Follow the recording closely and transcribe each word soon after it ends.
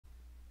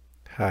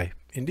Hi,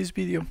 in this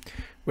video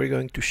we're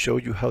going to show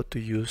you how to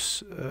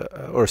use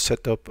or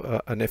set up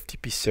an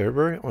FTP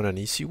server on an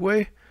easy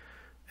way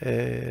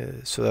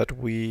so that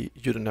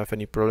you don't have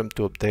any problem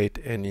to update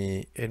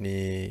any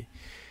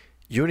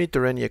unit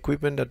or any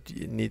equipment that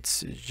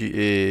needs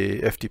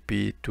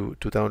FTP to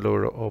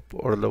download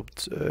or load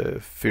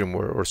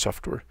firmware or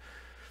software.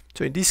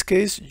 So in this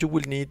case you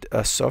will need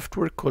a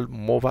software called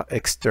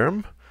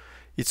MobaXterm.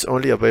 It's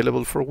only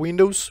available for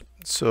Windows,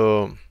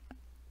 so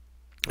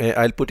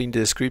I'll put in the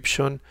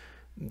description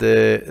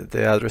the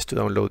address to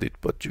download it,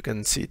 but you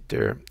can see it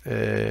there.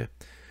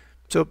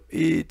 So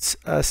it's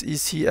as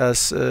easy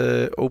as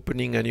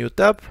opening a new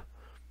tab.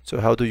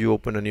 So how do you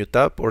open a new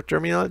tab or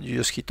terminal? You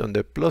just hit on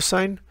the plus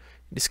sign.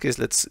 In this case,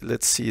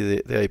 let's see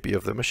the IP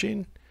of the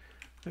machine,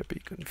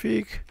 IP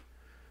config,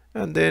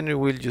 and then we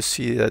will just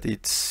see that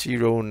it's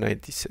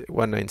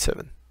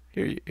 0.197.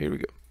 Here we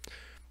go.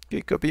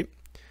 Okay, copy.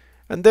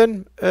 And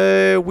then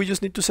we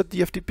just need to set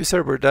the FTP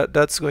server.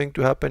 That's going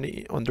to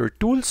happen under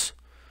Tools,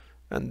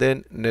 and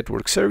then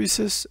Network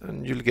Services,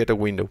 and you'll get a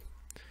window.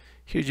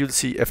 Here you'll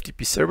see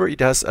FTP server. It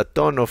has a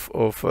ton of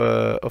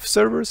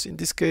servers. In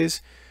this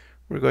case,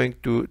 we're going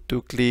to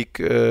click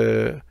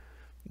the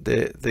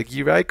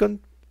gear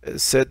icon,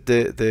 set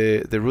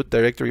the root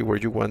directory where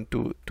you want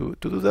to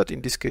do that.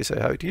 In this case, I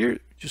have it here.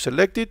 You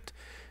select it.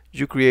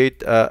 You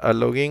create a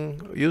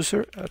login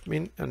user,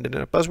 admin, and then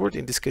a password.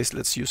 In this case,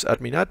 let's use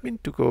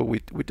admin to go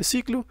with the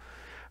Siklu.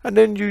 And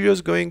then you're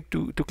just going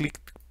to click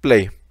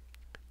play.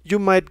 You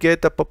might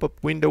get a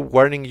pop-up window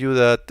warning you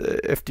that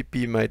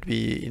FTP might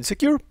be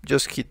insecure.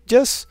 Just hit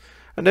yes,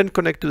 and then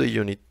connect to the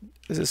unit.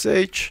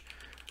 SSH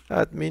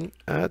admin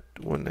at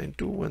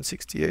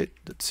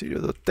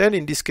 192.168.0.10.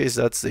 In this case,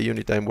 that's the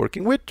unit I'm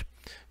working with.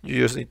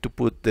 You just need to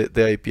put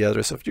the IP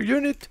address of your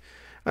unit.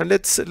 And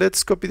let's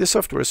copy the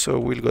software. So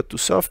we'll go to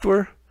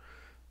software.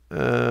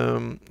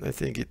 I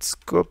think it's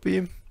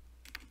copy.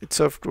 It's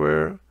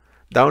software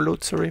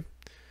download. Sorry.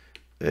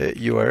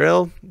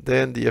 URL.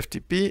 Then the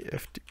FTP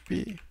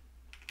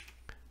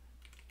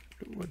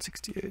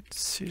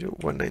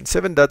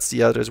 168.0.197. That's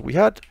the address we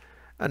had.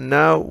 And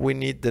now we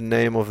need the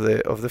name of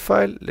the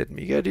file. Let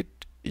me get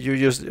it. You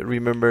just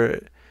remember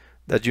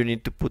that you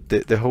need to put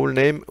the whole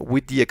name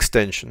with the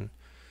extension.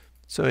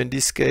 So in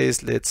this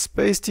case, let's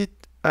paste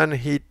it and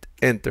hit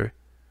enter.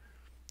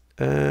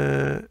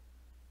 Sorry,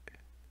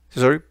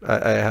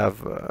 I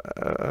have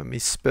a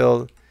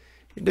misspell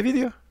in the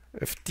video.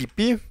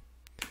 FTP,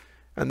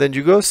 and then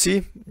you go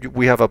see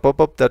we have a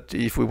pop-up that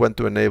if we want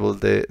to enable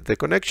the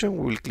connection,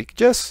 we will click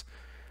yes,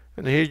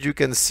 and here you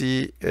can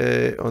see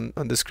on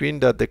the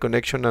screen that the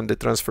connection and the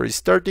transfer is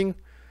starting.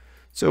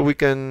 So we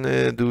can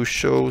do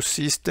show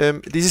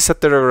system. This is a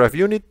teragraph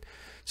unit,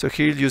 so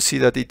here you see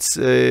that it's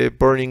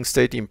burning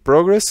state in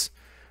progress.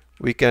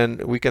 We can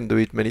do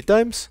it many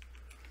times,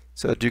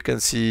 so that you can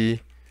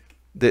see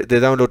the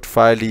download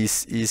file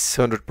is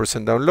 100%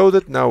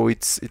 downloaded. Now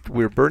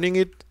we're burning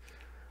it,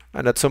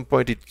 and at some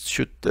point it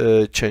should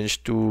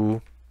change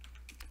to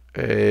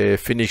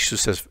finish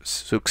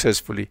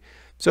successfully.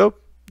 So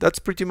that's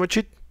pretty much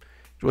it.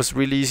 It was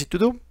really easy to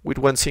do with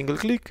one single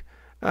click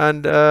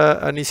and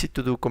an easy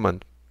to do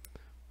command.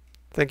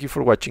 Thank you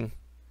for watching.